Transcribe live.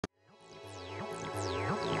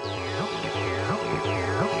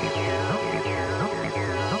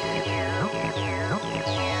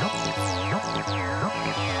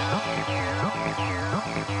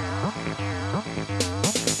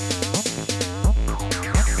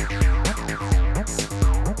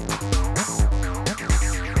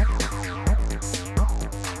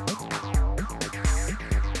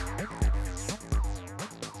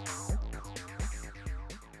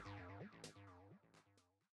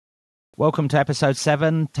Welcome to episode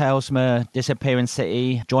 7, Tales from a Disappearing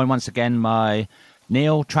City. Joined once again by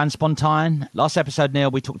Neil, Transpontine. Last episode,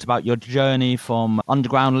 Neil, we talked about your journey from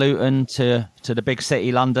underground Luton to the big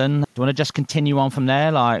city, London. Do you want to just continue on from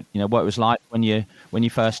there? Like, you know, what it was like when you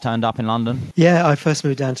first turned up in London? Yeah, I first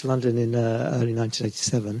moved down to London in early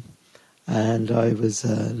 1987. And I was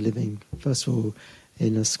living, first of all,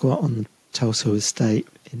 in a squat on the Tulsa estate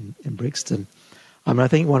in Brixton. I mean, I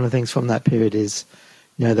think one of the things from that period is,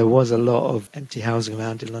 you know, there was a lot of empty housing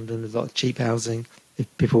around in London, a lot of cheap housing. If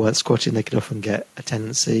people weren't squatting, they could often get a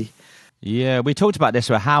tenancy. Yeah, we talked about this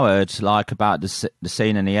with Howard, like about the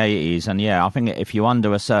scene in the 80s. And yeah, I think if you're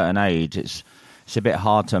under a certain age, it's a bit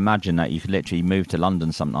hard to imagine that you could literally move to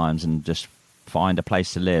London sometimes and just find a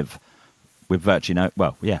place to live with virtually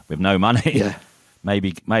with no money. Yeah.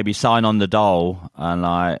 maybe sign on the dole and,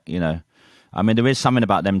 like, you know, I mean, there is something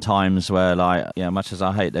about them times where, like, you know, much as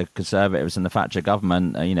I hate the Conservatives and the Thatcher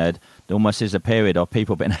government, you know, there almost is a period of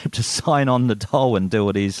people being able to sign on the dole and do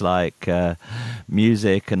all these, like,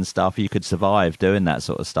 music and stuff. You could survive doing that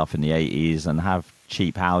sort of stuff in the 80s and have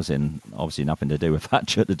cheap housing. Obviously nothing to do with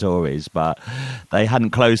Thatcher, the Tories, but they hadn't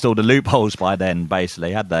closed all the loopholes by then,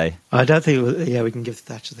 basically, had they? I don't think, we can give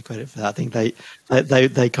Thatcher the credit for that. I think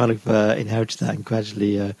they kind of inherited that and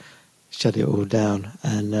gradually shut it all down.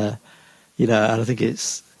 And, you know, and I think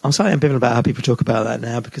I'm slightly ambivalent about how people talk about that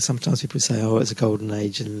now, because sometimes people say, oh, it's a golden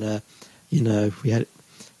age, and, you know,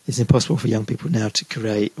 it's impossible for young people now to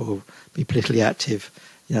create or be politically active.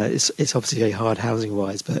 You know, it's obviously very hard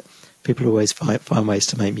housing-wise, but people always find ways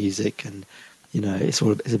to make music, and, you know, it's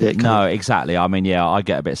a bit... No, exactly. I mean, yeah, I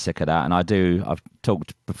get a bit sick of that, and I've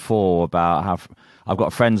talked before about how I've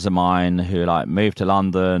got friends of mine who, like, moved to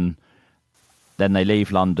London, then they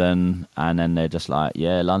leave London, and then they're just like,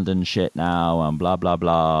 yeah, London shit now, and blah, blah,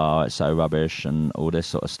 blah, it's so rubbish, and all this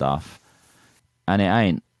sort of stuff. And it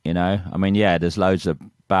ain't, you know? I mean, yeah, there's loads of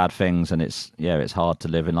bad things, and it's hard to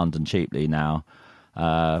live in London cheaply now.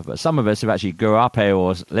 But some of us have actually grew up here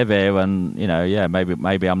or live here, and, you know, yeah,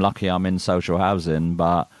 maybe I'm lucky I'm in social housing,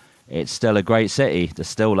 but it's still a great city. There's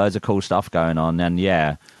still loads of cool stuff going on, and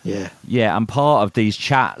yeah, and part of these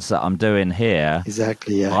chats that I'm doing here,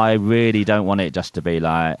 exactly, yeah, I really don't want it just to be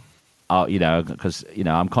like, oh, you know, because, you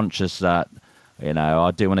know, I'm conscious that, you know,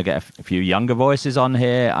 I do want to get a few younger voices on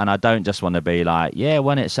here, and I don't just want to be like, yeah,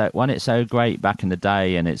 when it's so great back in the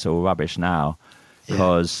day and it's all rubbish now,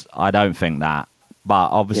 because I don't think that.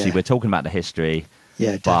 But obviously we're talking about the history.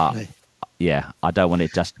 Yeah, definitely. But yeah, I don't want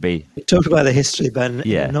it just to be... Talk about the history, but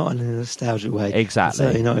not in a nostalgic way. Exactly.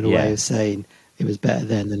 Certainly not in a way of saying it was better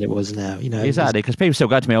then than it was now. You know, exactly, because people still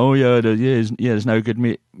go to me, oh, there's no good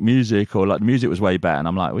music, or like the music was way better. And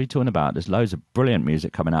I'm like, what are you talking about? There's loads of brilliant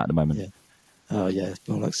music coming out at the moment. Yeah. Oh, yeah, it's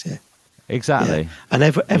bollocks, yeah. Exactly. Yeah. And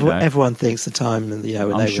everyone thinks the time, and, you know,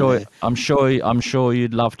 when I'm sure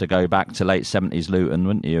you'd love to go back to late 70s Luton,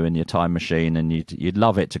 wouldn't you, in your time machine, and you'd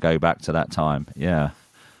love it to go back to that time. Yeah.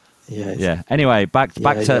 Yeah. Anyway, back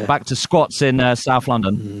to squats in South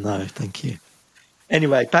London. No, thank you.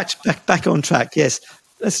 Anyway, back on track. Yes,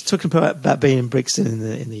 let's talk about being in Brixton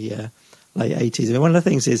in the late 80s. I mean, one of the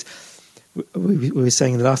things is we were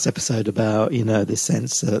saying in the last episode about, you know, the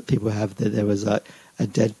sense that people have that there was a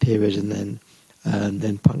dead period, and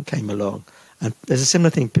then punk came along, and there's a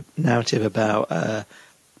similar narrative about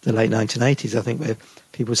the late 1980s. I think where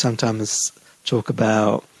people sometimes talk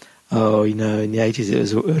about, oh, you know, in the 80s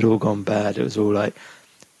it had all gone bad. It was all like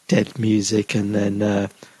dead music, and then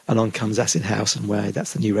along comes acid house and rave.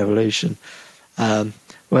 That's the new revolution.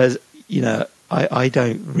 Whereas, you know, I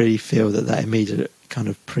don't really feel that immediate kind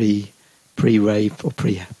of pre-rave or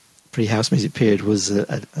pre-house music period was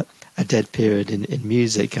a dead period in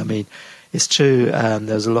music. I mean, it's true. There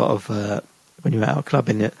was a lot of when you were out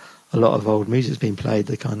clubbing, a lot of old music's being played.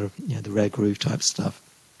 The kind of, you know, the rare groove type stuff.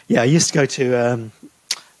 Yeah, I used to go to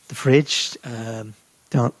the Fridge,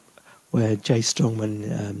 where Jay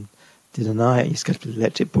Strongman did a night. I used to go to the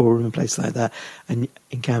Electric Ballroom and places like that, and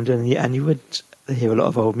in Camden, and you would hear a lot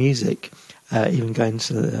of old music. Even going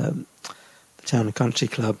to the Town and Country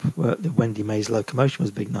Club, where the Wendy Mays Locomotion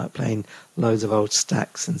was a big night, playing loads of old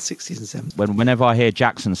Stax and 60s and 70s. Whenever I hear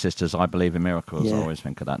Jackson Sisters, I Believe in Miracles, I always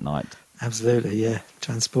think of that night. Absolutely, yeah,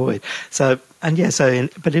 Transported.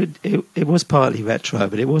 But it was partly retro,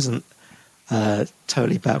 but it wasn't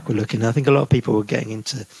totally backward looking. I think a lot of people were getting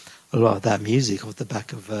into a lot of that music off the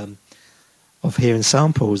back of hearing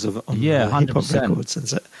samples on hip hop records,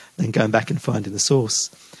 and then going back and finding the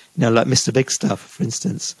source. You know, like Mr. Big Stuff, for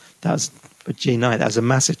instance. That was for G9. That was a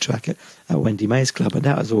massive track at Wendy Mays Club, and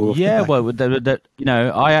that was all. Yeah, well, you know,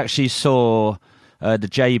 I actually saw The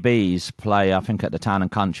JBs play, I think, at the Town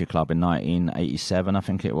and Country Club in 1987, I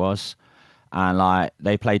think it was. And like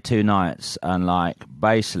they played 2 nights, and like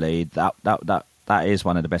basically that is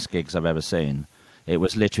one of the best gigs I've ever seen. It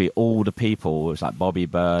was literally all the people. It was like Bobby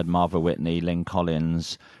Bird, Martha Whitney, Lynn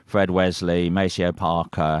Collins, Fred Wesley, Maceo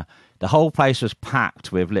Parker. The whole place was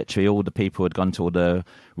packed with literally all the people who had gone to all the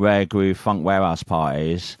Rare Groove Funk Warehouse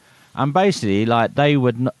parties. And basically, like, they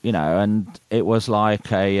would, you know, and it was like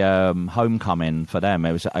a homecoming for them.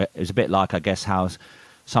 It was a bit like, I guess, how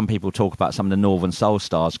some people talk about some of the Northern Soul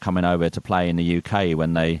stars coming over to play in the UK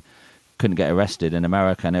when they couldn't get arrested in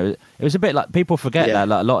America. And it was a bit like, people forget that,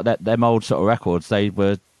 like, a lot of them old sort of records, they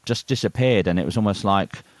were just disappeared, and it was almost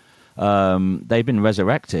like they've been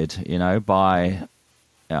resurrected, you know, by...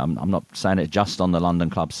 I'm not saying it just on the London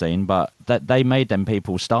club scene, but that they made them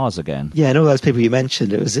people stars again. Yeah, and all those people you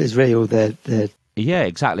mentioned, it was really all their... Yeah,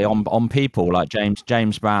 exactly. On People, like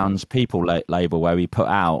James Brown's People label, where he put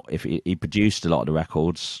out, if he produced a lot of the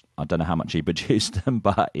records. I don't know how much he produced them,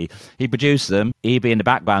 but he produced them. He'd be in the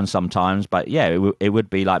background sometimes, but yeah, it would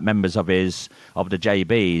be like members of the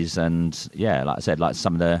JBs, and yeah, like I said, like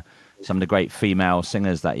some of the great female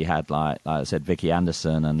singers that he had, like I said, Vicky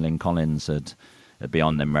Anderson and Lynn Collins had be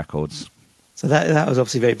on them records. So that was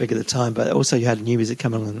obviously very big at the time, but also you had new music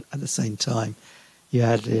coming on at the same time. You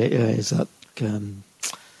had it's like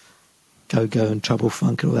go-go and trouble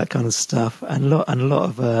funk and all that kind of stuff, and a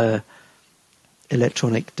lot of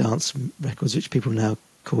electronic dance records, which people now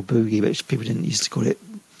call boogie, which people didn't used to call it.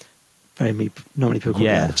 Not many people called it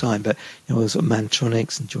at the time, but you know, all sort of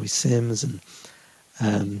Mantronics and Joy Sims and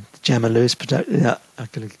Jam and Lewis production. Yeah, I'm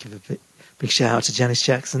going to give a big shout out to Janet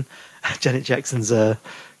Jackson's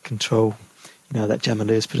Control, you know, that Jam and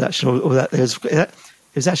Lewis production, all that. It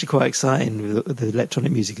was actually quite exciting with the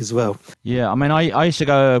electronic music as well. Yeah, I mean, I used to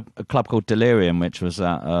go to a club called Delirium, which was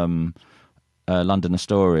at London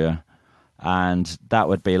Astoria, and that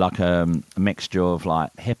would be like a mixture of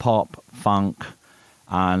like hip hop, funk,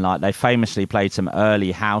 and like they famously played some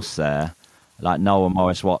early house there, like Noel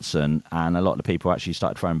Morris Watson, and a lot of the people actually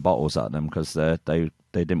started throwing bottles at them because they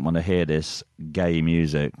didn't want to hear this gay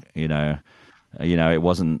music, you know, it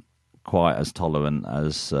wasn't quite as tolerant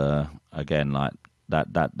as, again, like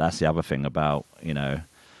that's the other thing about, you know,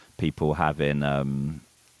 people having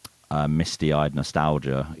misty-eyed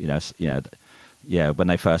nostalgia, yeah, when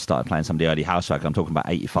they first started playing some of the early house records, I'm talking about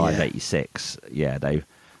 85, 86,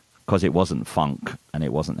 because it wasn't funk and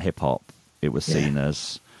it wasn't hip-hop, it was seen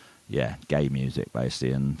as... Yeah, gay music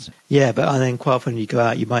basically, and but then quite often you go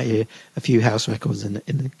out, you might hear a few house records in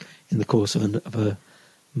the course of a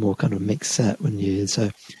more kind of mixed set.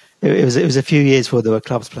 So it was a few years before there were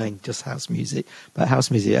clubs playing just house music, but house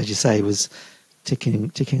music, as you say, was ticking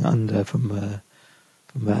under from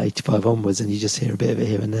about 85 onwards, and you just hear a bit of it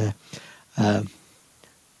here and there.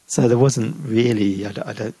 So there wasn't really,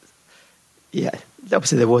 obviously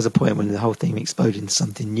there was a point when the whole thing exploded into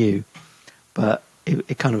something new, but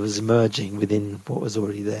it kind of was emerging within what was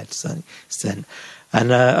already there to some extent.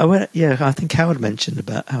 And I think Howard mentioned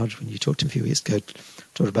when you talked to him a few weeks ago,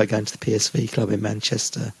 talked about going to the PSV club in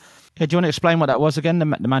Manchester. Yeah, do you want to explain what that was again, the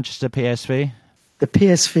Manchester PSV? The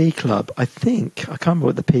PSV club, I can't remember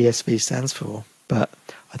what the PSV stands for, but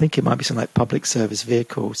I think it might be something like Public Service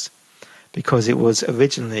Vehicles, because it was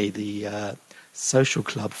originally the social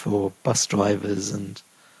club for bus drivers and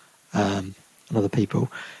other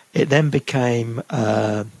people. It then became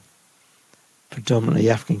predominantly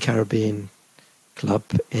African Caribbean club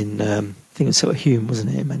in, I think it was sort of Hume,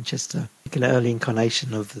 wasn't it, in Manchester? Like an early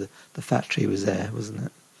incarnation of the factory was there, wasn't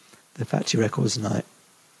it? The Factory Records night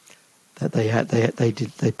that they had.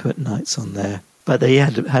 They put nights on there, but they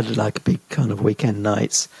had like big kind of weekend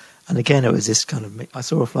nights. And again, it was this kind of. I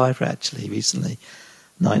saw a flyer for it actually recently,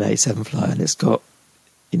 987 flyer, and it's got,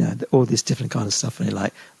 you know, all this different kind of stuff in it,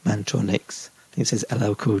 like Mantronics. I think it says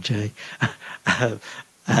LL Cool J,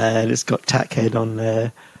 and it's got Tackhead on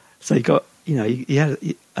there. So you got, you know, you had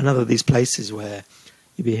another of these places where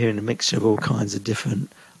you'd be hearing a mixture of all kinds of different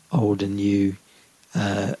old and new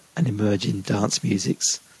and emerging dance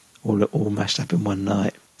musics, all mashed up in one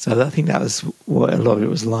night. So I think that was what a lot of it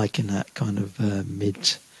was like in that kind of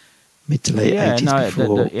mid to late 80s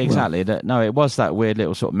before. Exactly. It was that weird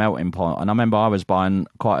little sort of melting pot. And I remember I was buying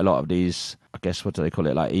quite a lot of these, I guess, what do they call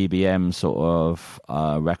it, like EBM sort of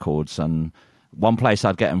records. And one place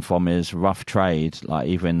I'd get them from is Rough Trade, like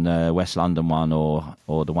even the West London one or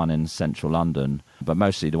the one in Central London, but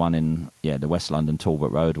mostly the one in, the West London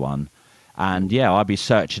Talbot Road one. And I'd be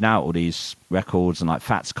searching out all these records and like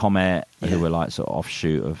Fats Comet, who were like sort of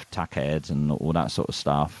offshoot of Tackheads and all that sort of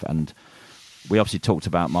stuff. And we obviously talked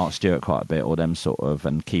about Mark Stewart quite a bit, or them sort of,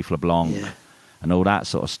 and Keith LeBlanc. and all that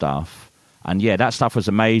sort of stuff. And yeah, that stuff was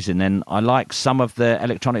amazing. And I like some of the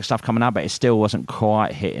electronic stuff coming out, but it still wasn't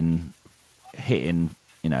quite hitting,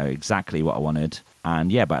 exactly what I wanted.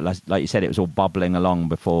 And yeah, but like you said, it was all bubbling along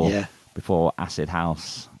before acid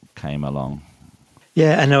house came along.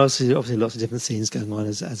 Yeah, and obviously lots of different scenes going on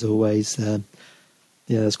as always.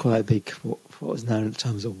 There's quite a big what was known at the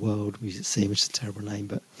time as a world music scene, which is a terrible name,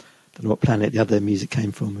 but I don't know what planet the other music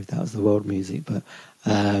came from, if that was the world music. But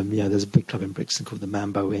there's a big club in Brixton called the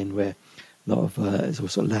Mambo Inn, where a lot of it's all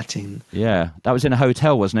sort of Latin. Yeah, that was in a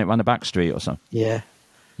hotel, wasn't it? Around the back street or something. Yeah,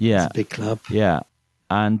 it's a big club. Yeah,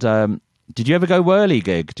 and did you ever go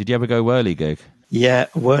Whirligig? Yeah,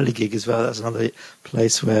 Whirligig as well. That's another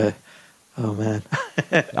place where, oh man,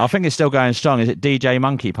 I think it's still going strong. Is it DJ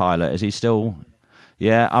Monkey Pilot? Is he still?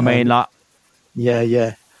 Yeah, I mean,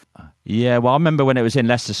 yeah. Yeah, well, I remember when it was in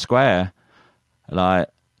Leicester Square. Like,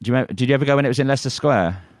 did you ever go when it was in Leicester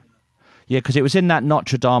Square? Yeah, because it was in that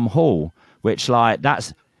Notre Dame Hall, which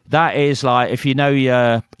that is like, if you know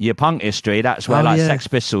your punk history, that's where Sex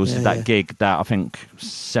Pistols did that gig that I think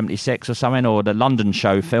 76 or something, or the London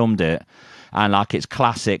show filmed it, and like it's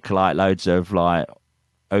classic, like loads of like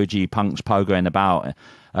OG punks pogoing about.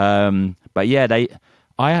 But yeah,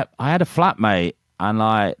 I had a flatmate, and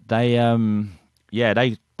like they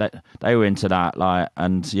were into that, like,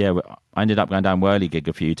 and yeah, I ended up going down Whirligig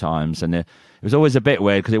a few times, and it was always a bit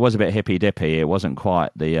weird because it was a bit hippy dippy. It wasn't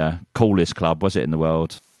quite the coolest club, was it, in the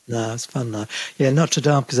world? No, it's fun though. Yeah, Notre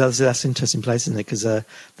Dame, because that's an interesting place, isn't it? Because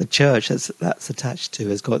the church that's attached to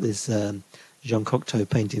has got this Jean Cocteau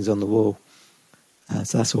paintings on the wall,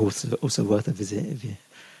 so that's also worth a visit.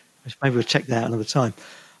 Maybe we'll check that out another time.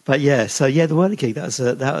 But yeah, so yeah, the Whirligig,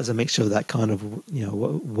 that was a mixture of that kind of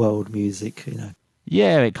world music,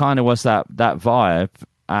 Yeah, it kind of was that vibe,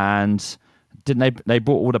 and didn't they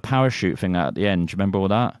brought all the parachute thing out at the end? Do you remember all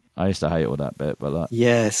that? I used to hate all that bit, but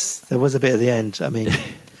yes, there was a bit at the end. I mean,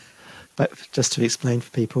 but just to explain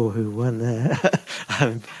for people who weren't there,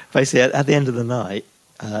 basically at the end of the night,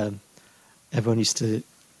 everyone used to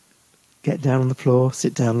get down on the floor,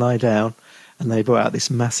 sit down, lie down, and they brought out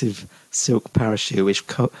this massive silk parachute which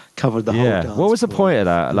covered the whole dance. What was the point of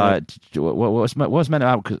that? Like, what was meant to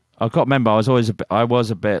happen? Because I got to remember, I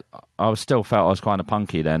still felt I was kind of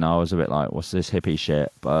punky then. I was a bit like, what's this hippie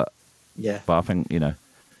shit? But I think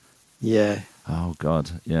Yeah. Oh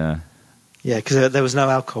God, yeah. Yeah, because there was no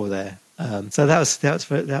alcohol there. So that was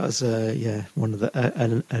one of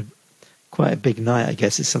the quite a big night, I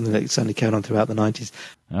guess. It's something that certainly carried on throughout the 90s.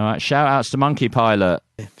 All right, shout outs to Monkey Pilot.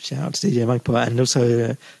 Yeah, shout out to DJ Monkey Pilot, and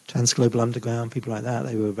also Transglobal Underground, people like that.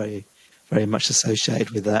 They were very, very much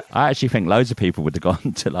associated with that. I actually think loads of people would have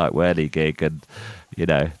gone to like Whirligig, and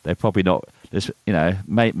they're probably not.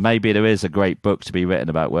 Maybe there is a great book to be written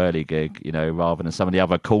about Whirligig, rather than some of the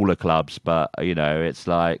other cooler clubs. But it's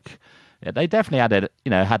like. Yeah, they definitely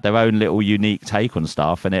had their own little unique take on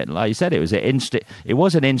stuff, and like you said, it was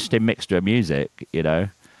an interesting mixture of music, Yeah.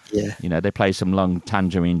 They played some long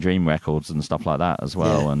Tangerine Dream records and stuff like that as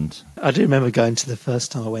well. Yeah. And I do remember going to the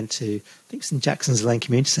first time I went to, I think St Jackson's Lane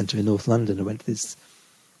Community Centre in North London. I went to this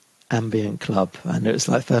ambient club, and it was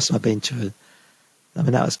like the first time I'd been to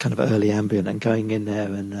that was kind of early ambient, and going in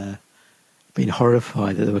there and being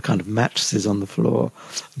horrified that there were kind of mattresses on the floor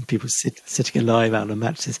and people sitting alive out on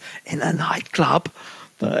mattresses in a nightclub.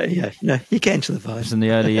 But yeah, you get into the vibes. In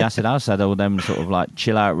the early acid house had all them sort of like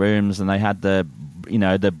chill out rooms, and they had the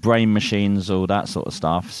brain machines, all that sort of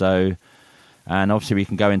stuff. So, and obviously we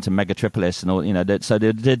can go into Megatripolis and all, so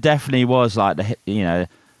there definitely was like it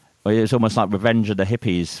was almost like Revenge of the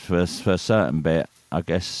Hippies for a certain bit, I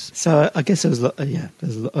guess. So I guess there was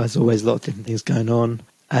there's always a lot of different things going on.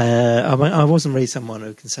 I wasn't really someone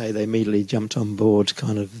who can say they immediately jumped on board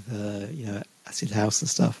kind of, acid house and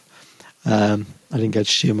stuff. I didn't go to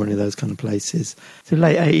Shum or any of those kind of places. So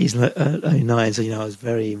late 80s and early 90s, I was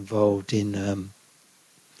very involved in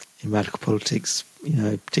radical politics,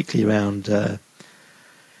 particularly around,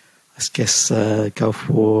 Gulf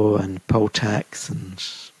War and poll tax and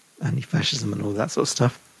anti-fascism and all that sort of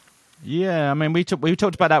stuff. Yeah, I mean, we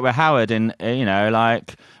talked about that with Howard, and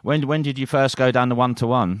like when did you first go down the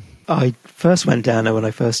 1-to-1? I first went down there when I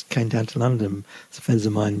first came down to London. Some friends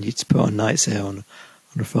of mine used to put on nights there on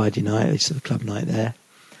a Friday night. They used to have a club night there,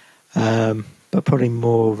 but probably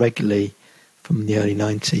more regularly from the early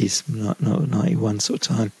 90s, not 91 sort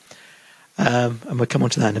of time. And we'll come on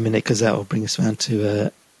to that in a minute because that will bring us around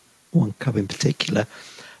to one club in particular.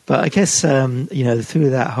 But I guess through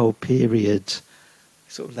that whole period,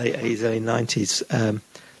 sort of late 80s, early 90s,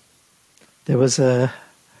 there was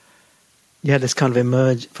this kind of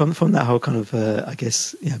emerge from that whole kind of,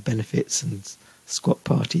 benefits and squat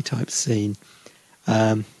party type scene.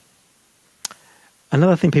 Another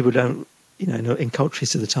thing people don't, in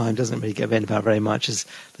cultures of the time, doesn't really get written about very much is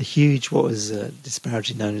the huge, what was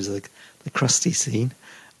disparagingly known as the crusty scene.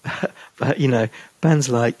 But, bands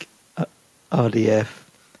like RDF,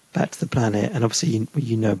 Back to the Planet, and obviously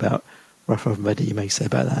you know about Rough and Ready, you may say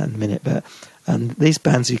about that in a minute, but these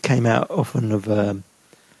bands who came out often of the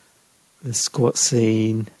squat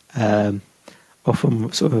scene,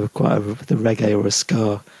 often sort of quite the reggae or a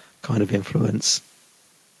ska kind of influence.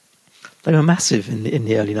 They were massive in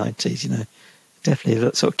the early 90s,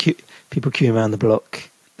 Definitely sort of people queuing around the block.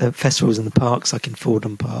 Festivals in the parks, like in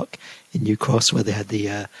Fordham Park in New Cross, where they had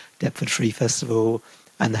the Deptford Free Festival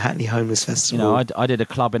and the Hackney Homeless Festival. I did a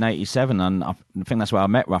club in 87, and I think that's where I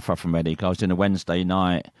met Rough and Ready, because I was doing a Wednesday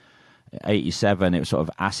night, 87, it was sort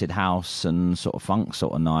of acid house and sort of funk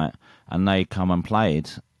sort of night, and they come and played,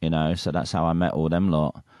 so that's how I met all them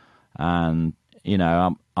lot. And,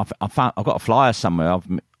 I've got a flyer somewhere of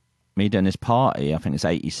me doing this party, I think it's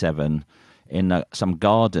 87, in some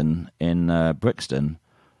garden in Brixton,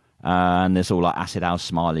 and there's all like acid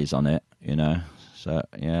house smileys on it, so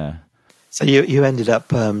yeah. So you ended up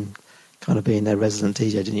kind of being their resident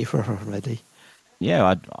DJ, didn't you, for Rough and Ready?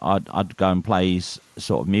 Yeah, I'd go and play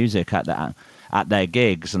sort of music at their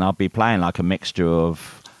gigs, and I'd be playing like a mixture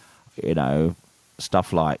of,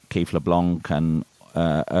 stuff like Keith LeBlanc and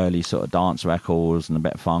early sort of dance records and a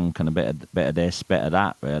bit of funk and a bit of this, bit of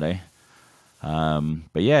that, really.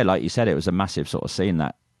 But yeah, like you said, it was a massive sort of scene,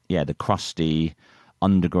 that, the crusty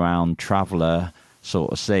underground traveller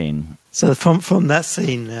sort of scene. So from that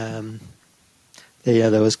scene,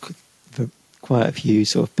 there was quite a few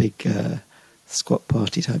sort of big squat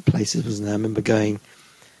party type places, wasn't there? I remember going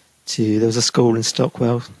there was a school in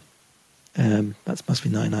Stockwell, that must be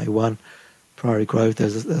 1991, Priory Grove. There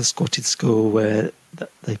was a squatted school where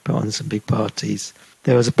they put on some big parties.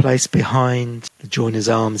 There was a place behind the Joiners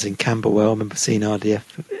Arms in Camberwell. I remember seeing RDF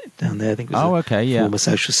down there. I think it was former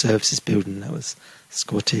social services building that was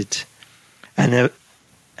squatted. And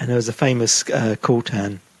there was a famous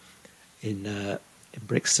Cooltown in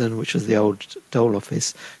Brixton, which was the old Dole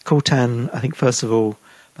office. Cooltown, I think, first of all,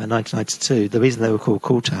 by 1992, the reason they were called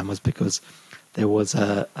Cooltown was because there was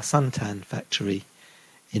a suntan factory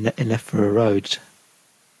in Loughborough Road,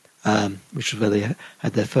 which was where they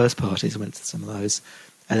had their first parties. I went to some of those.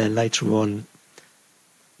 And then later on,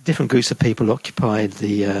 different groups of people occupied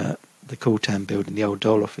the Cooltown building, the old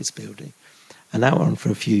Dole office building. And that went on for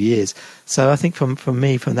a few years. So I think from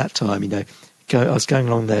that time, I was going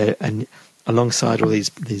along there, and alongside all these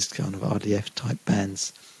kind of RDF type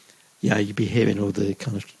bands, you'd be hearing all the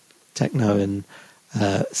kind of techno and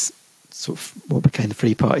sort of what became the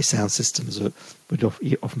free party sound systems would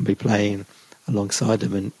often be playing alongside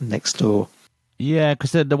them and next door. Yeah,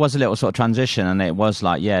 because there was a little sort of transition, and it was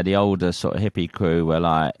like, the older sort of hippie crew were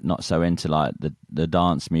like not so into like the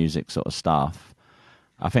dance music sort of stuff.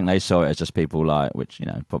 I think they saw it as just people like, which,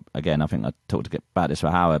 again, I think I talked about this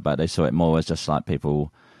for Howard, but they saw it more as just like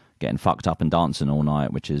people getting fucked up and dancing all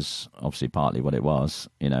night, which is obviously partly what it was.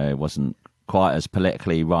 It wasn't quite as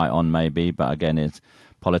politically right on maybe, but again, it's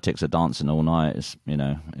politics of dancing all night is,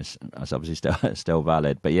 it's obviously still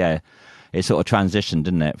valid. But yeah, it sort of transitioned,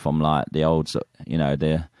 didn't it, from like the old,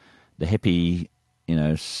 the hippie,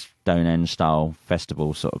 Stonehenge style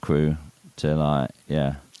festival sort of crew to like,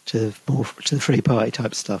 to the free party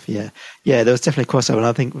type stuff. Yeah, there was definitely a crossover, and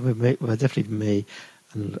I think definitely me,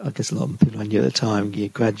 and I guess a lot of people I knew at the time, you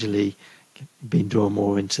gradually been drawn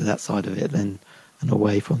more into that side of it and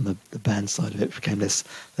away from the band side of it, became less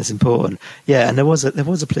important. Yeah, and there was a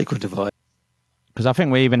political divide. Because I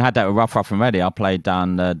think we even had that with Rough and Ready. I played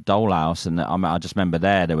down the Dole House, and I just remember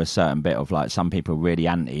there was a certain bit of like some people really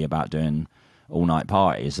anti about doing all night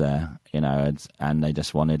parties there, and they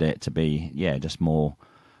just wanted it to be just more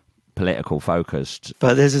political focused.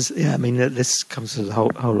 But this comes to the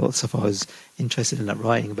whole lot of stuff I was interested in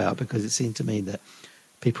writing about, because it seemed to me that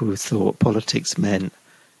people who thought politics meant,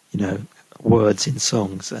 words in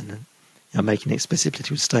songs and making explicit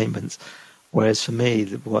political statements, whereas for me,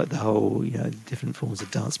 the whole different forms of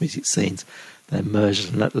dance music scenes that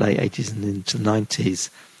emerged in the late 80s and into the 90s,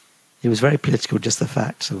 it was very political. Just the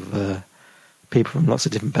fact of people from lots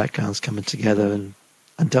of different backgrounds coming together and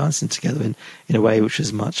dancing together in a way which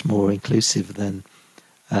was much more inclusive than,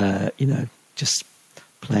 just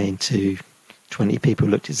playing to 20 people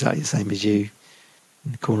who looked exactly the same as you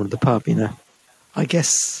in the corner of the pub, I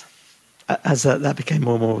guess as that became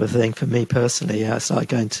more and more of a thing for me personally, I started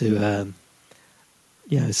going to,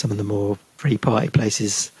 some of the more free party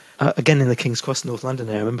places. Again, in the King's Cross, North London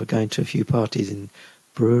area, I remember going to a few parties in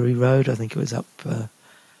Brewery Road. I think it was up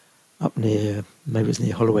near, maybe it was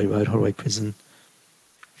near Holloway Road, Holloway Prison.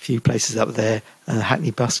 few places up there.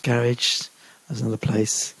 Hackney Bus Garage was another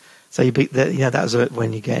place. So that was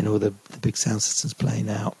when you're getting all the big sound systems playing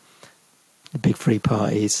out, the big free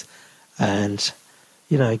parties, and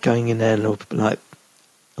going in there and all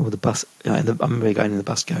the bus. I remember going in the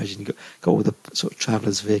bus garage and you got all the sort of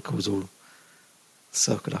travellers' vehicles all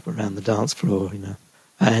circled up around the dance floor,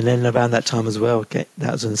 And then around that time as well, that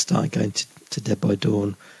was when I started going to Dead by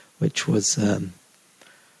Dawn, which was, I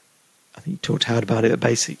think you talked hard about it, but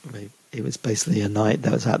basically it was basically a night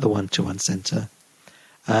that was at the 121 Centre.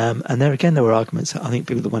 And there again, there were arguments. I think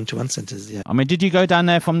people at the 121 centres, yeah. I mean, did you go down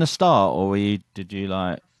there from the start, or did you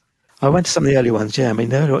like... I went to some of the early ones, yeah. I mean,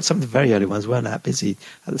 some of the very early ones weren't that busy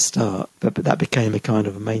at the start, but that became a kind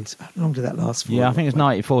of a main... How long did that last for? Yeah, I think it was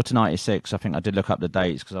 94 to 96. I think I did look up the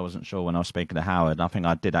dates because I wasn't sure when I was speaking to Howard. I think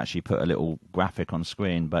I did actually put a little graphic on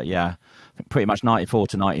screen, but yeah, I think pretty much 94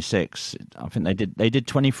 to 96. I think they did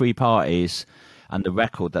 23 parties, and the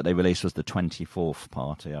record that they released was the 24th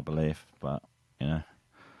party, I believe. But,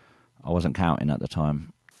 I wasn't counting at the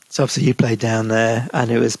time. So obviously you played down there, and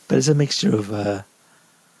it was a mixture of, I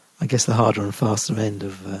guess, the harder and faster end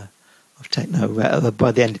of techno.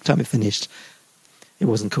 By the end of the time it finished, it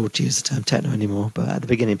wasn't cool to use the term techno anymore, but at the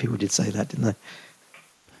beginning people did say that, didn't they?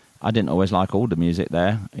 I didn't always like all the music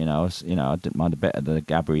there. I didn't mind a bit of the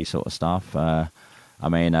gabbery sort of stuff. I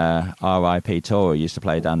mean, R.I.P. Tori used to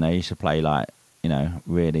play down there. He used to play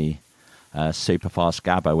really super fast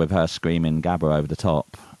gabber with her screaming gabber over the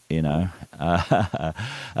top.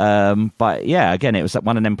 But yeah, again, it was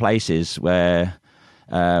one of them places where,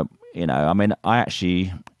 I mean, I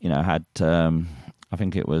actually, had, I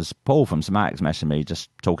think it was Paul from Somatics messaging me, just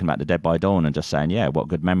talking about the Dead by Dawn and just saying, yeah, what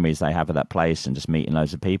good memories they have of that place and just meeting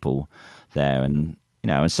loads of people there. And,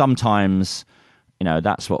 and sometimes,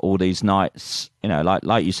 that's what all these nights,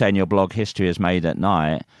 like you say in your blog, History is Made at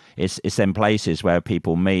Night. It's them places where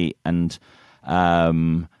people meet, and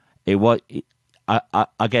I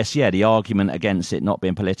guess, yeah, the argument against it not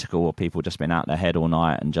being political or people just being out their head all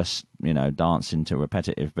night and just, dancing to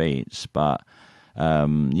repetitive beats. But,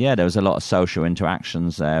 yeah, there was a lot of social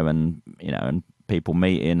interactions there, and, and people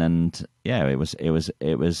meeting, and yeah, it was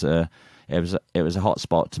a hot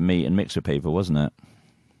spot to meet and mix with people, wasn't it?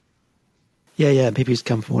 Yeah. People used to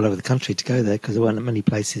come from all over the country to go there because there weren't many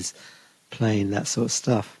places playing that sort of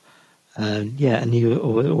stuff. And you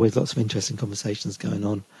always lots of interesting conversations going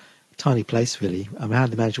on. Tiny place, really. I mean, how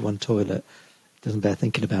they manage one toilet doesn't bear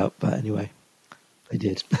thinking about, but anyway, they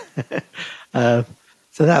did. So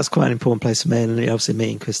that was quite an important place for me, and obviously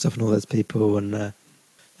meeting Christoph and all those people. And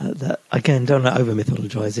that, again, don't over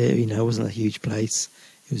mythologise it. It wasn't a huge place.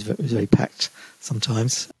 It was very packed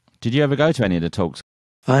sometimes. Did you ever go to any of the talks?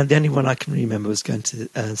 The only one I can remember was going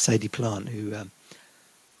to Sadie Plant, who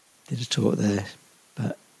did a talk there,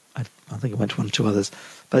 but I think I went to one or two others.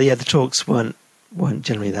 But yeah, the talks weren't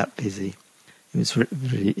generally that busy.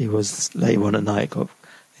 It was later on at night.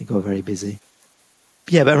 It got very busy.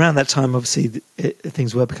 Yeah, but around that time, obviously,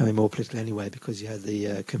 things were becoming more political anyway, because you had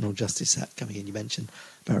the Criminal Justice Act coming in. You mentioned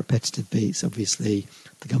about repetitive beats. Obviously,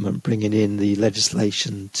 the government bringing in the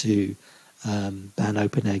legislation to ban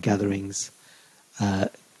open-air gatherings,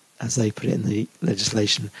 as they put it in the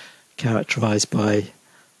legislation,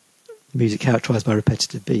 music characterised by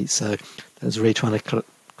repetitive beats. So that was really trying to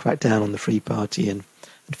crack down on the free party and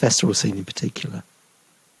festival scene in particular.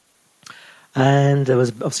 And there was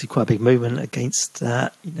obviously quite a big movement against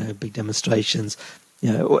that, big demonstrations.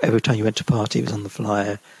 Every time you went to a party, it was on the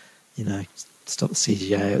flyer, stop the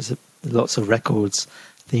CGA. It was lots of records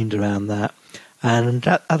themed around that. And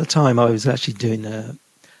at the time, I was actually doing a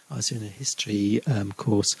history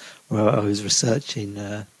course where I was researching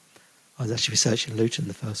Luton,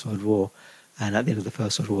 the First World War. And at the end of the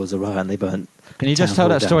First World War was a riot, and they burnt. Can you just tell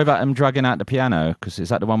that story about them dragging out the piano? Because is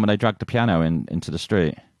that the one where they dragged the piano into the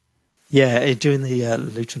street? Yeah, during the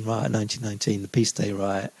Luton riot in 1919, the Peace Day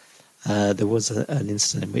riot, there was an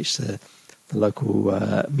incident in which the local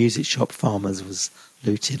music shop Farmers was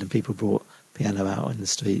looted, and people brought piano out in the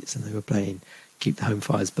streets, and they were playing "Keep the Home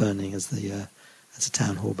Fires Burning" as the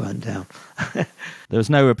town hall burnt down. There was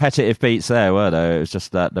no repetitive beats there, were there? It was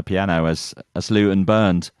just that the piano as Luton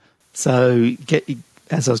burned. So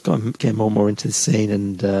as I was getting more and more into the scene,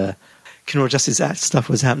 and Criminal Justice Act stuff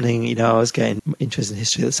was happening, I was getting interested in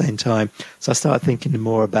history at the same time. So I started thinking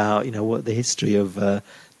more about, what the history of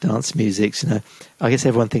dance music. I guess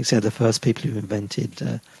everyone thinks they're the first people who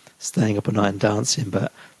invented staying up all night and dancing,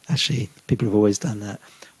 but actually people have always done that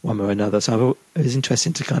one way or another. So it was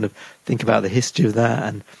interesting to kind of think about the history of that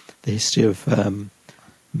and the history of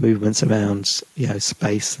movements around,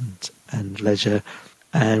 space and leisure.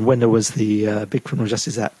 And when there was the big Criminal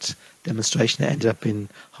Justice Act demonstration, it ended up in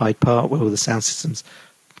Hyde Park, where all the sound systems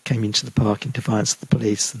came into the park in defiance of the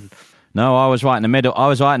police. And No, I was right in the middle. I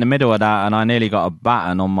was right in the middle of that, and I nearly got a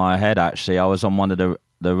baton on my head. Actually, I was on one of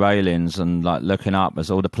the railings and like looking up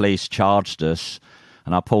as all the police charged us,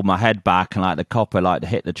 and I pulled my head back, and like the copper like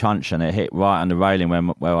hit the truncheon, it hit right on the railing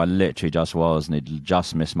where I literally just was, and it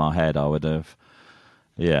just missed my head. I would have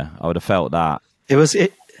felt that. It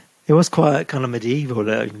was quite kind of medieval.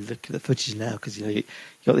 You look at the footage now, because you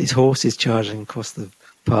got these horses charging across the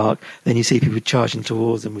park. Then you see people charging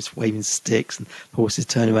towards them with waving sticks, and horses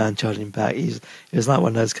turning around charging back. It was like one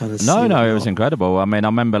of those kind of. No, it was incredible. I mean, I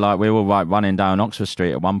remember like we were like running down Oxford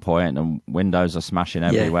Street at one point, and windows are smashing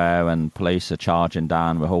everywhere, and police are charging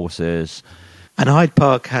down with horses. And Hyde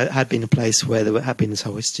Park had been a place where there had been this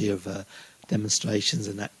whole history of demonstrations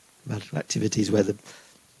and activities where the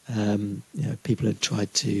people had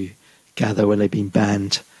tried to gather when they'd been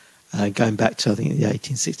banned. Going back to, I think, the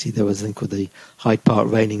 1860s, there was a thing called the Hyde Park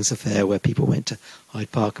Railings Affair, where people went to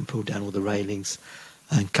Hyde Park and pulled down all the railings,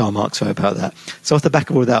 and Karl Marx wrote about that. So off the back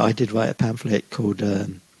of all that, I did write a pamphlet called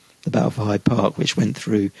The Battle for Hyde Park, which went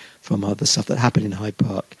through from other stuff that happened in Hyde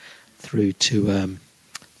Park through to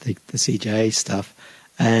the CJA stuff.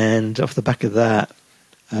 And off the back of that,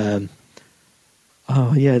 that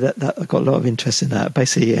I got a lot of interest in that.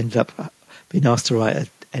 Basically, ended up being asked to write an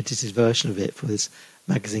edited version of it for this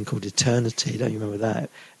magazine called Eternity. Don't you remember that?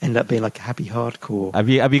 Ended up being like a happy hardcore. Have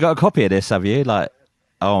you got a copy of this? Have you? Like,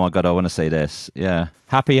 oh my god, I want to see this. Yeah,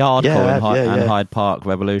 happy hardcore and Hyde Park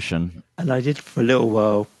Revolution. And I did for a little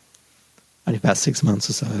while, only about 6 months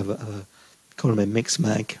or so, have a column in Mix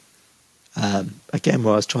Mag. Again,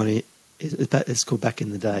 where I was trying to, it's called Back in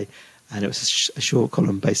the Day, and it was a short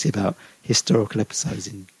column basically about historical episodes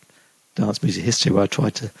in dance music history, where I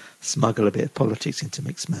tried to smuggle a bit of politics into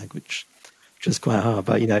Mix Mag, which was quite hard.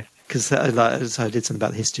 But because I did something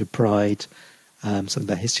about the history of Pride, something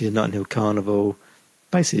about history of Notting Hill Carnival.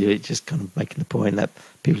 Basically, just kind of making the point that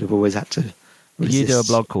people have always had to resist. You do a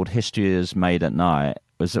blog called History is Made at Night.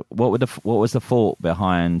 What was the thought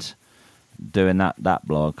behind doing that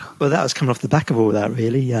blog? Well, that was coming off the back of all that,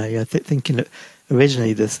 really. Thinking that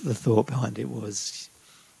originally the thought behind it was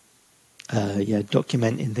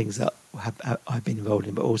documenting things that I've been involved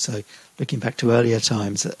in, but also looking back to earlier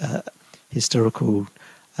times, historical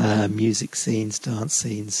music scenes, dance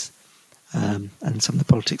scenes, and some of the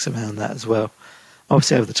politics around that as well.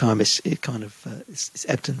 Obviously, over the time, it's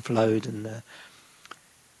ebbed and flowed, and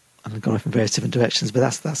gone off in various different directions. But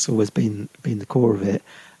that's always been the core of it.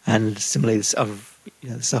 And similarly,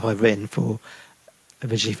 the stuff I've written for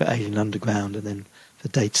originally for Alien Underground, and then for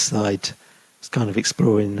Data Side, was kind of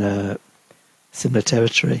exploring similar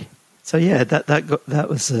territory. So yeah, that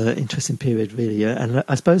was an interesting period, really. And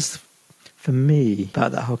I suppose for me,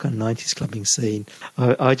 about that whole kind of 90s clubbing scene,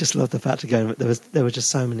 I just loved the fact again there were just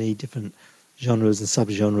so many different genres and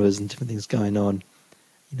sub-genres and different things going on.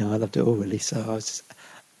 I loved it all, really. So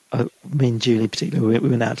me and Julie particularly, we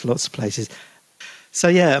went out to lots of places. So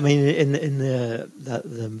yeah, I mean, in the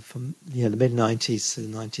from the mid 90s to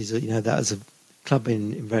the 90s, that as a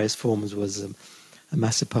clubbing in various forms was a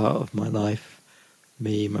massive part of my life.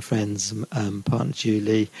 Me, my friends, partner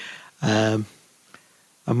Julie.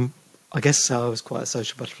 I guess I was quite a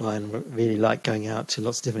social butterfly and really liked going out to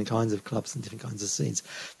lots of different kinds of clubs and different kinds of scenes.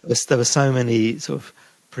 There were so many sort of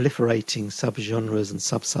proliferating sub-genres and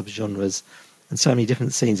sub-genres and so many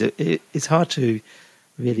different scenes. It's hard to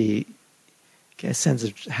really get a sense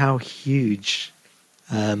of how huge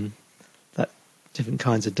that different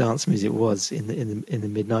kinds of dance music was in the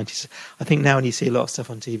mid 90s. I think now when you see a lot of stuff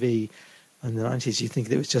on TV in the 90s, you think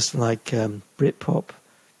that it was just like Britpop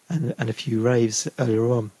and a few raves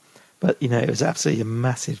earlier on. But it was absolutely a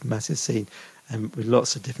massive, massive scene, and with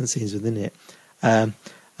lots of different scenes within it. And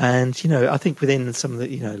I think within some of the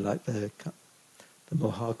like the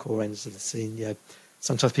more hardcore ends of the scene,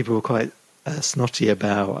 sometimes people were quite snotty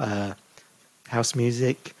about house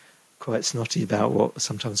music, quite snotty about what was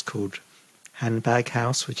sometimes called handbag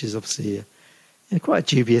house, which is obviously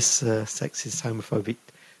quite a dubious, sexist, homophobic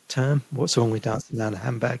term. What's wrong with dancing down a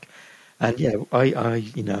handbag? And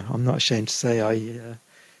I'm not ashamed to say I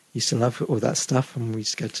used to love all that stuff, and we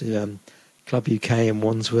used to go to Club UK in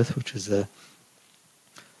Wandsworth, which was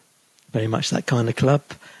very much that kind of club,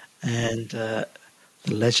 and the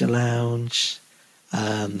Leisure Lounge,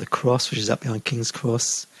 the Cross, which is up behind King's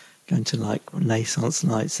Cross, going to like Renaissance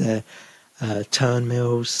nights there,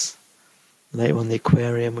 Turnmills, later on the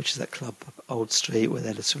Aquarium, which is that club up Old Street where they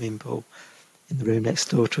had a swimming pool in the room next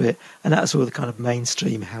door to it, and that was all the kind of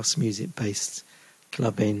mainstream house music based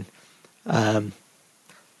clubbing.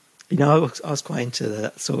 I was quite into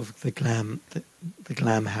that sort of the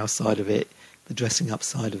glam house side of it, the dressing up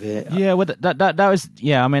side of it. Yeah, well, that was,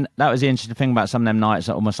 I mean, that was the interesting thing about some of them nights,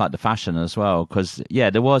 almost like the fashion as well, because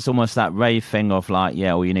there was almost that rave thing of like,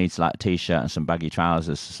 all you need is like a t-shirt and some baggy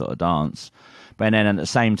trousers to sort of dance. But then at the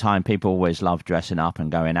same time, people always love dressing up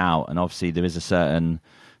and going out, and obviously there is a certain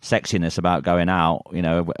sexiness about going out,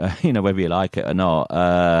 whether you like it or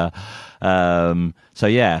not. So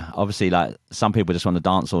obviously, like some people just want to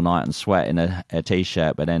dance all night and sweat in a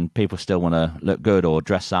t-shirt, but then people still want to look good or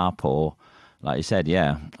dress up or, like you said,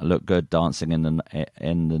 look good dancing in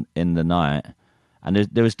the night. And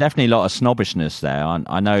there was definitely a lot of snobbishness there.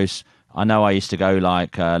 I know I used to go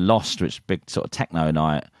like Lost, which is a big sort of techno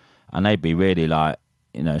night, and they'd be really like,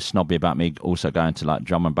 snobby about me also going to like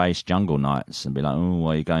drum and bass jungle nights and be like, oh,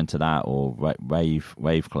 why are you going to that? Or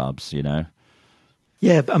rave clubs,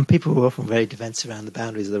 Yeah, and people were often very defensive around the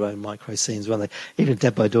boundaries of their own micro scenes, weren't they? Even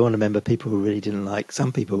Dead by Dawn, I remember some people really didn't like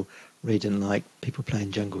people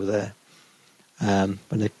playing jungle there when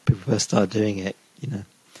people first started doing it,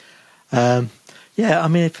 I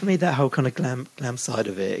mean, for me, that whole kind of glam side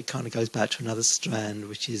of it kind of goes back to another strand,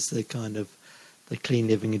 which is the kind of the clean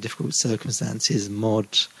living in difficult circumstances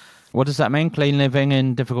mod. What does that mean, clean living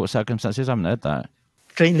in difficult circumstances? I haven't heard that.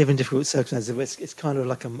 Clean living in difficult circumstances, it's kind of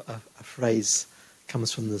like a phrase,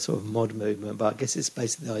 comes from the sort of mod movement, but I guess it's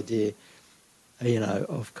basically the idea,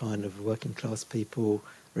 of kind of working class people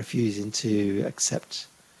refusing to accept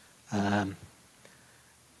their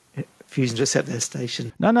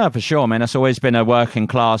station. No, for sure. I mean, it's always been a working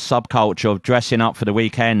class subculture of dressing up for the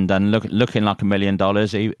weekend and looking like $1 million,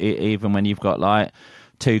 even when you've got like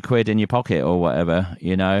 £2 in your pocket or whatever.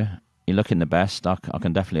 You're looking the best. I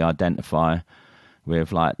can definitely identify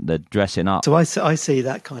with like the dressing up. So I see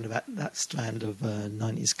that kind of that strand of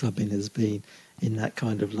 90s clubbing as being in that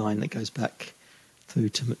kind of line that goes back through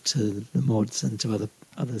to the mods and to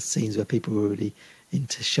other scenes where people were really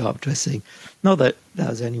into sharp dressing. Not that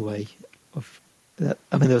was the only way of that.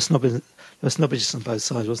 I mean, there was snobbish on both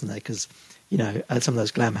sides, wasn't there? Because at some of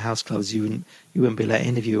those glam house clubs, you wouldn't be let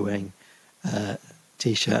in if you were wearing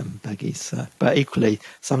t-shirt and baggies. So. But equally,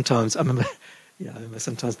 sometimes I remember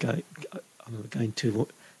sometimes going to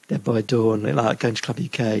Dead by Dawn, like going to Club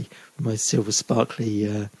UK with my silver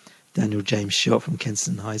sparkly Daniel James shot from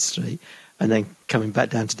Kensington High Street, and then coming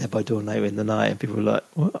back down to Dead by Dawn later in the night, and people were like,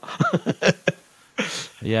 "What?"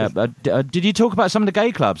 Yeah, but did you talk about some of the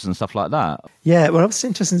gay clubs and stuff like that? Yeah, well, I was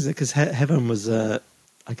interested because Heaven was, I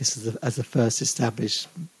guess, as the first established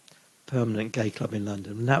permanent gay club in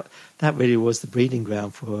London. And that really was the breeding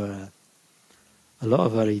ground for a lot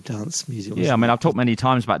of early dance music. Yeah, I mean, I've talked many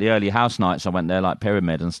times about the early house nights. I went there, like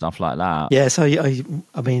Pyramid and stuff like that. Yeah, so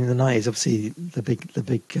I mean, in the 90s, obviously, the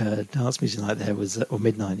big dance music night there was, or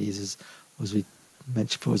mid-90s, was we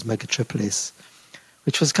mentioned before, was Megatropolis,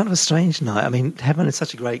 which was kind of a strange night. I mean, Heaven is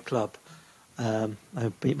such a great club.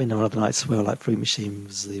 I've been on other nights as well, like Fruit Machine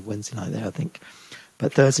was the Wednesday night there, I think.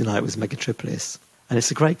 But Thursday night was Megatropolis. And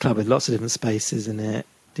it's a great club with lots of different spaces in it,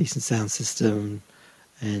 decent sound system,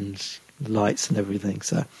 and lights and everything.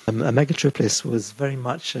 So a Megatropolis was very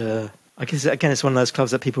much, I guess, again, it's one of those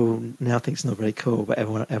clubs that people now think is not very cool, but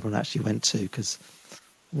everyone actually went to, because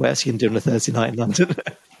what else you can do on a Thursday night in London?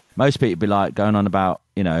 Most people be like going on about,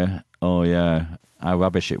 oh yeah, how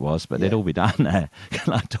rubbish it was, but they'd all be down there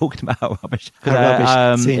like talking about how rubbish.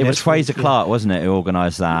 It was Fraser Clark, wasn't it, who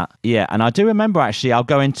organised that? Yeah, and I do remember actually, I'll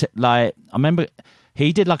go into I remember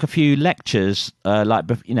he did like a few lectures, like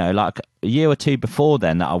a year or two before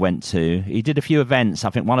then that I went to. He did a few events. I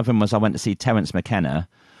think one of them was I went to see Terence McKenna,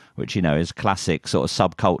 which is classic sort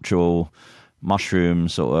of subcultural mushroom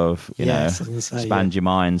sort of expand your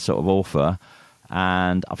mind sort of author.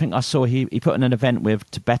 And I think I saw he put on an event with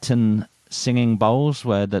Tibetan singing bowls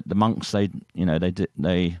where the monks they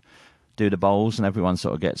do the bowls and everyone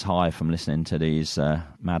sort of gets high from listening to these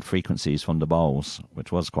mad frequencies from the bowls,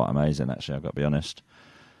 which was quite amazing actually, I've got to be honest.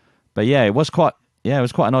 But yeah, it was quite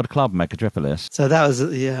an odd club, Megatropolis. So that was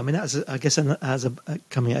that was I guess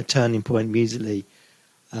coming at a turning point musically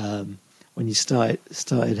when you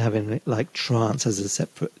started having like trance as a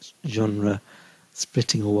separate genre,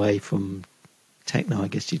 splitting away from techno, I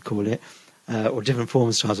guess you'd call it, or different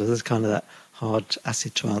forms of trance. There's kind of that hard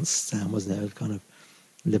acid trance sound, wasn't there? Kind of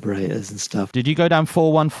Liberators and stuff. Did you go down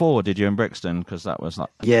 414? Did you in Brixton? Because that was like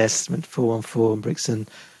yes, went 414 in Brixton.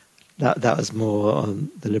 That was more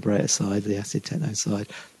on the Liberator side, the acid techno side.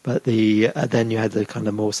 But then you had the kind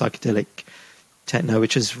of more psychedelic techno,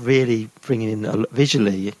 which was really bringing in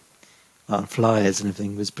visually on flyers and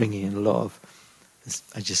everything, was bringing in a lot of,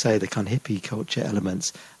 as you say, the kind of hippie culture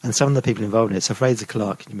elements. And some of the people involved in it. So Fraser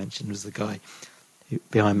Clark, you mentioned, was the guy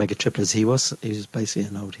behind Megatriplers. He was basically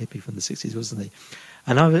an old hippie from the 60s, wasn't he?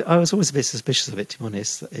 And I was always a bit suspicious of it, to be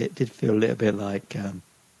honest. It did feel a little bit like...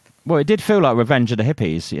 well, it did feel like Revenge of the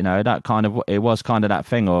Hippies, that kind of... It was kind of that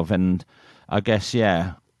thing of... And I guess,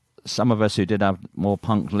 yeah, some of us who did have more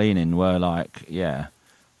punk leaning were like, yeah,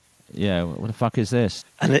 what the fuck is this?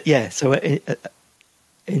 And so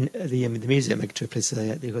in the music at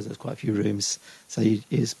Megatriplers, because there's quite a few rooms, so it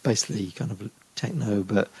was basically kind of techno,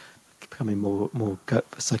 but becoming more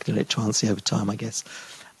psychedelic trancey over time, I guess.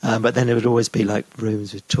 But then there would always be like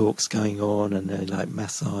rooms with talks going on, and like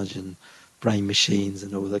massage and brain machines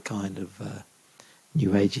and all the kind of new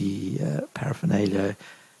agey paraphernalia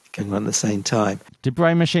going on at the same time. Did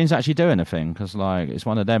brain machines actually do anything? Because like it's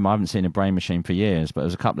one of them. I haven't seen a brain machine for years, but it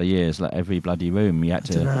was a couple of years. Like every bloody room, you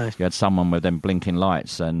had someone with them blinking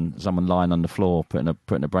lights and someone lying on the floor putting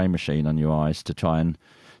a brain machine on your eyes to try and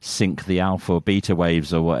sync the alpha or beta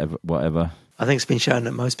waves or whatever. I think it's been shown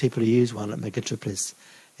that most people who use one at Megatriplers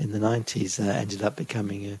in the 90s ended up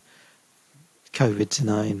becoming a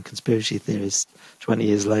COVID-19 conspiracy theorist 20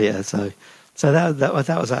 years later. So that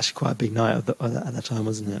was actually quite a big night at that time,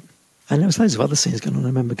 wasn't it? And there was loads of other scenes going on. I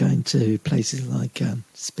remember going to places like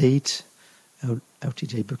Speed,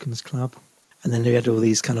 LTJ Bookham's Club, and then we had all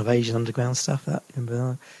these kind of Asian underground stuff.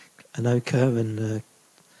 Remember Anoka and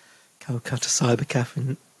Calcutta Cyber Cafe,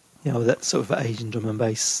 and that sort of Asian drum and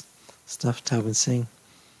bass stuff. Talvin Singh.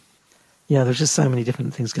 Yeah, there's just so many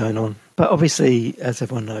different things going on. But obviously, as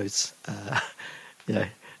everyone knows,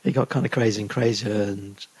 it got kind of crazier and crazier,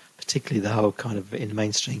 and particularly the whole kind of in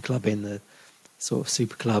mainstream clubbing, the sort of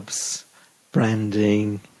super clubs,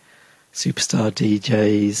 branding, superstar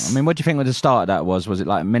DJs. I mean, what do you think the start of that was? Was it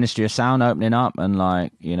like Ministry of Sound opening up, and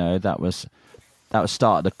like that was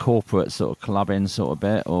start of the corporate sort of clubbing sort of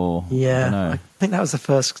bit, or I think that was the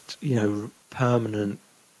first permanent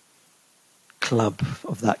club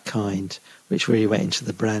of that kind, which really went into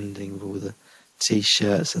the branding of all the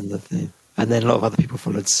T-shirts and the thing. And then a lot of other people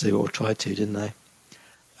followed suit or tried to, didn't they?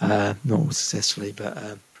 Not all successfully, but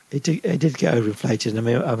it did get overinflated. I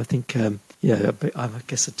mean, I think, I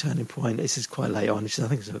guess a turning point. This is quite late on. I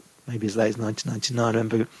think it's maybe as late as 1999. I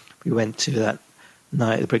remember we went to that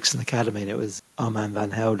night at the Brixton Academy, and it was Armand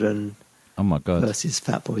Van Helden versus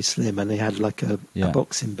Fatboy Slim, and they had like a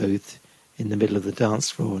boxing booth in the middle of the dance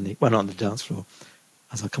floor, and not on the dance floor,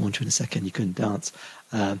 as I'll come on to in a second. You couldn't dance,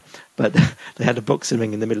 but they had a boxing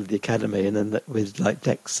ring in the middle of the academy, and then with like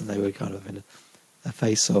decks, and they were kind of in a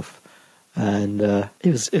face-off, and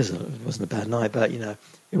it wasn't a bad night, but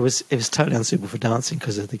it was totally unsuitable for dancing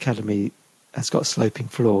because the academy has got a sloping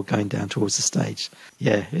floor going down towards the stage.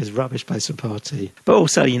 Yeah, it was a rubbish place for a party. But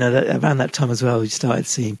also, around that time as well, you started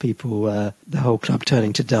seeing people, the whole club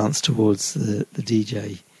turning to dance towards the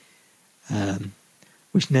DJ.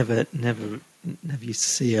 Which never used to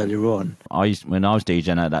see earlier on. When I was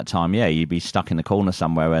DJing at that time, you'd be stuck in the corner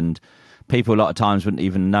somewhere, and people a lot of times wouldn't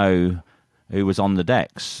even know who was on the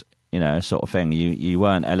decks, sort of thing. You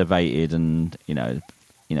weren't elevated, and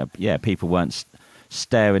people weren't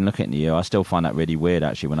staring, looking at you. I still find that really weird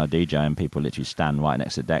actually when I DJ and people literally stand right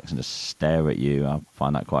next to the decks and just stare at you. I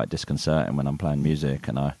find that quite disconcerting when I'm playing music,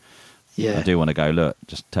 and I do want to go, look,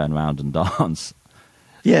 just turn around and dance.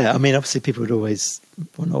 Yeah, I mean, obviously people would always,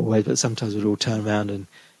 well, not always, but sometimes would all turn around and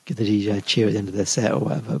give the DJ a cheer at the end of their set or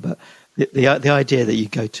whatever. But the idea that you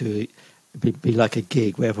go to be like a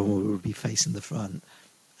gig where everyone would be facing the front,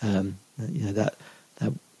 that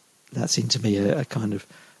seemed to me a kind of,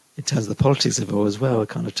 in terms of the politics of it all as well, a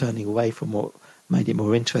kind of turning away from what made it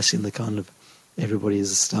more interesting, the kind of everybody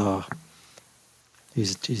is a star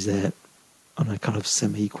who's there on a kind of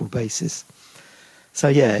semi-equal basis. So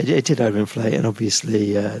it did overinflate, and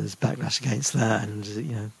obviously there's backlash against that,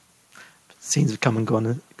 and scenes have come and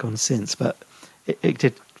gone since. But it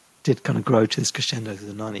did kind of grow to this crescendo through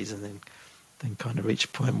the 90s, and then kind of reached a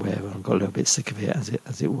point where I got a little bit sick of it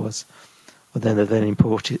as it was. But then they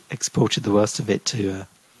exported the worst of it to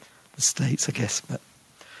the States, I guess. But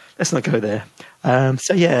let's not go there.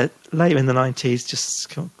 Later in the 90s, just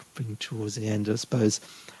kind of bring towards the end, I suppose.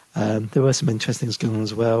 There were some interesting things going on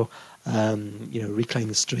as well. Reclaim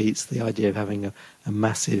the streets, the idea of having a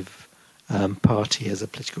massive party as a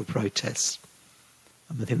political protest.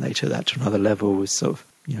 I think they took that to another level, with sort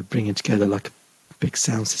of bringing together like big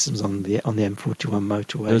sound systems on the M41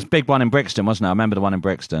 motorway. There was a big one in Brixton, wasn't there? I remember the one in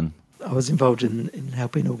Brixton. I was involved in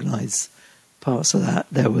helping organise parts of that.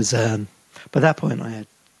 There was, by that point I had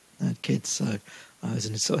kids, so I was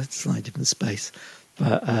in a sort of slightly different space.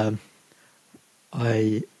 But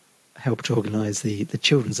I helped organise the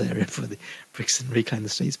children's area for the Brixton Reclaim the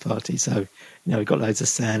Streets party. So, we got loads of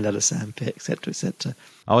sand out of sandpit, etc., etc.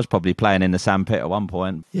 I was probably playing in the sandpit at one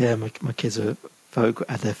point. Yeah, my kids had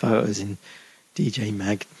their photos in DJ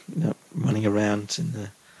Mag, running around in the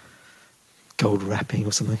gold wrapping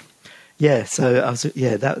or something. Yeah, so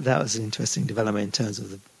that was an interesting development in terms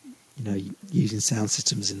of using sound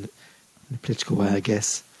systems in a political way, I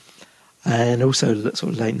guess. And also,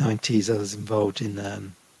 sort of late 90s, I was involved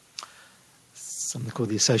in something called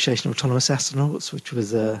the Association of Autonomous Astronauts, which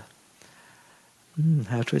was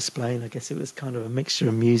how to explain? I guess it was kind of a mixture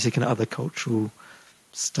of music and other cultural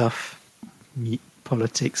stuff,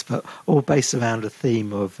 politics, but all based around a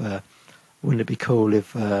theme of wouldn't it be cool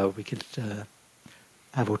if we could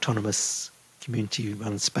have autonomous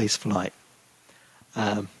community-run space flight,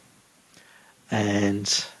 there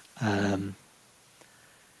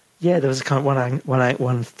was a kind of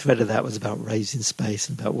one thread of that was about raves in space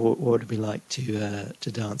and about what would it be like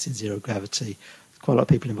to dance in zero gravity. Quite a lot of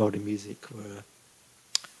people involved in music were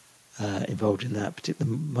involved in that.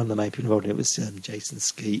 Particularly, one of the main people involved in it was Jason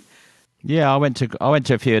Skeet. Yeah, I went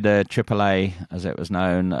to a few of the AAA, as it was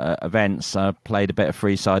known, events. I played a bit of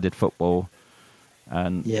three-sided football.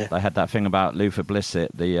 And they had that thing about Luther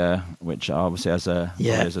Blissett, which obviously as a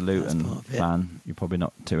Luton fan, you're probably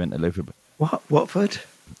not too into Luther. What, Watford?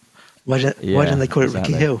 Why didn't they call it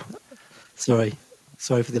Ricky Hill? Sorry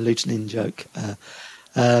for the Luton joke.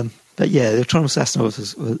 But yeah, the Autonomous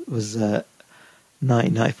Astronauts was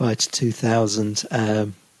 1995 to 2000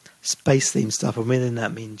 space themed stuff. And within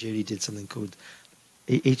that, me and Julie did something called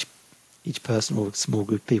each person or small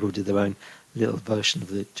group of people did their own little version of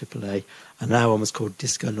the AAA, and our one was called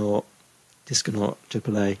Disconaut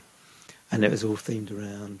AAA, and it was all themed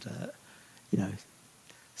around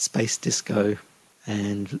space disco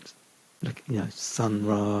and Sun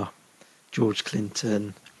Ra, George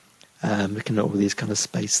Clinton, looking at all these kind of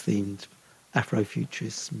space themed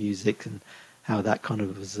Afrofuturist music and how that kind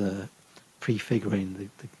of was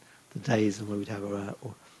prefiguring the days when we'd have our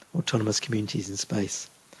autonomous communities in space.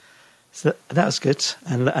 So that was good,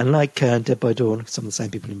 and like Dead by Dawn, some of the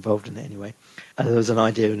same people involved in it anyway, there was an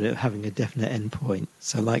idea of having a definite end point.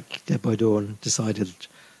 So like Dead by Dawn decided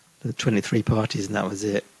the 23 parties and that was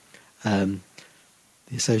it.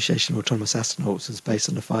 The Association of Autonomous Astronauts was based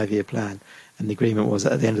on a 5-year plan, and the agreement was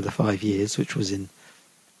that at the end of the 5 years, which was in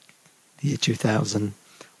the year 2000,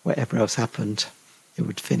 whatever else happened, it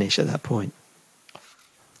would finish at that point.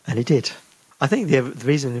 And it did. I think the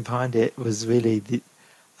reason behind it was really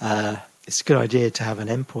it's a good idea to have an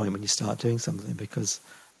endpoint when you start doing something, because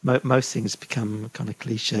most things become kind of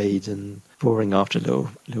cliched and boring after a little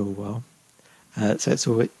while. So it's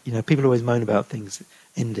all, people always moan about things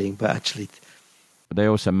ending, but actually they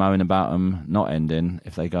also moan about them not ending.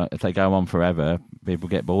 If they go on forever, people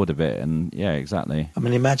get bored of it. And yeah, exactly. I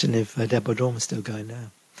mean, imagine if Dead by Dawn was still going now,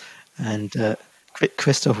 and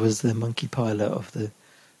Christoph was the monkey pilot of the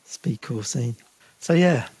speedcore scene. So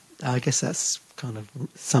yeah, I guess that's kind of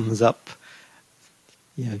sums up,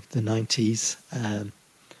 the 90s.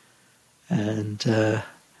 And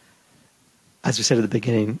as we said at the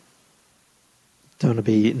beginning, don't want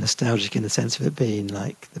to be nostalgic in the sense of it being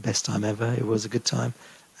like the best time ever. It was a good time,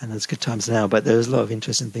 and there's good times now, but there's a lot of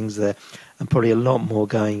interesting things there, and probably a lot more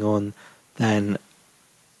going on than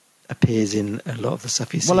appears in a lot of the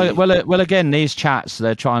stuff you see. Well, again, these chats,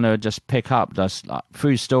 they're trying to just pick up just like,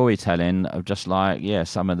 through storytelling of just like,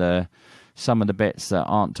 some of the bits that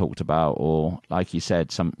aren't talked about, or like you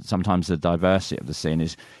said, sometimes the diversity of the scene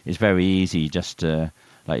is very easy just to,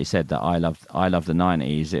 like you said, that I love the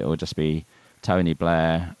 90s. It will just be Tony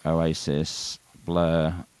Blair, Oasis,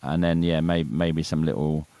 Blur, and then maybe some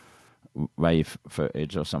little rave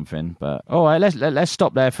footage or something. But all right, let's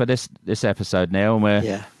stop there for this episode, Neil, and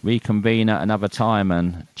we'll reconvene at another time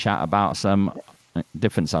and chat about some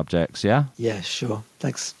different subjects. Yeah, sure,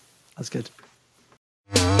 thanks, that's good.